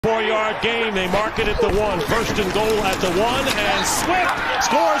4-yard game. They mark it at the 1. First and goal at the 1. And Swift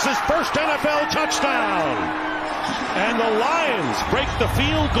scores his first NFL touchdown. And the Lions break the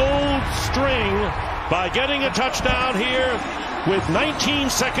field goal string by getting a touchdown here with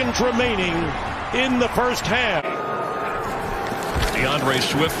 19 seconds remaining in the first half. DeAndre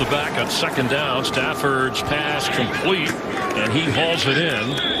Swift, the back on second down. Stafford's pass complete, and he hauls it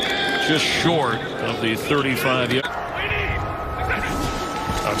in just short of the 35-yard.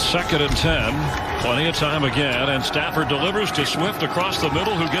 On 2nd and 10, plenty of time again, and Stafford delivers to Swift across the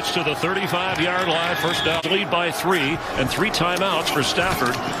middle, who gets to the 35-yard line. First down, lead by 3, and 3 timeouts for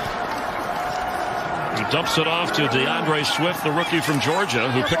Stafford. He dumps it off to DeAndre Swift, the rookie from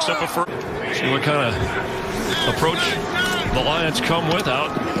Georgia, who picks up a first. See what kind of approach the Lions come with.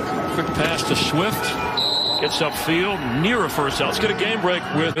 Out, quick pass to Swift. Gets upfield, near a first down. Let's get a game break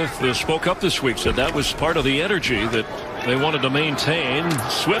with spoke up this week. Said that was part of the energy that they wanted to maintain.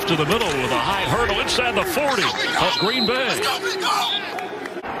 Swift to the middle with a high hurdle inside the 40 of Green Bay.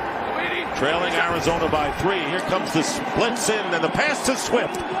 Trailing Arizona by 3. Here comes the blitz in and the pass to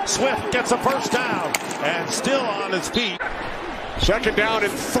Swift. Swift gets a first down and still on his feet. 2nd down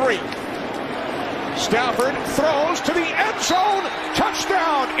and 3. Stafford throws to the end zone.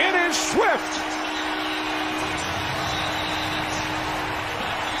 Touchdown. It is Swift.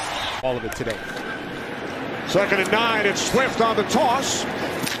 All of it today. 2nd and 9. It's Swift on the toss.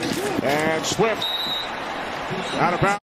 And Swift out of bounds.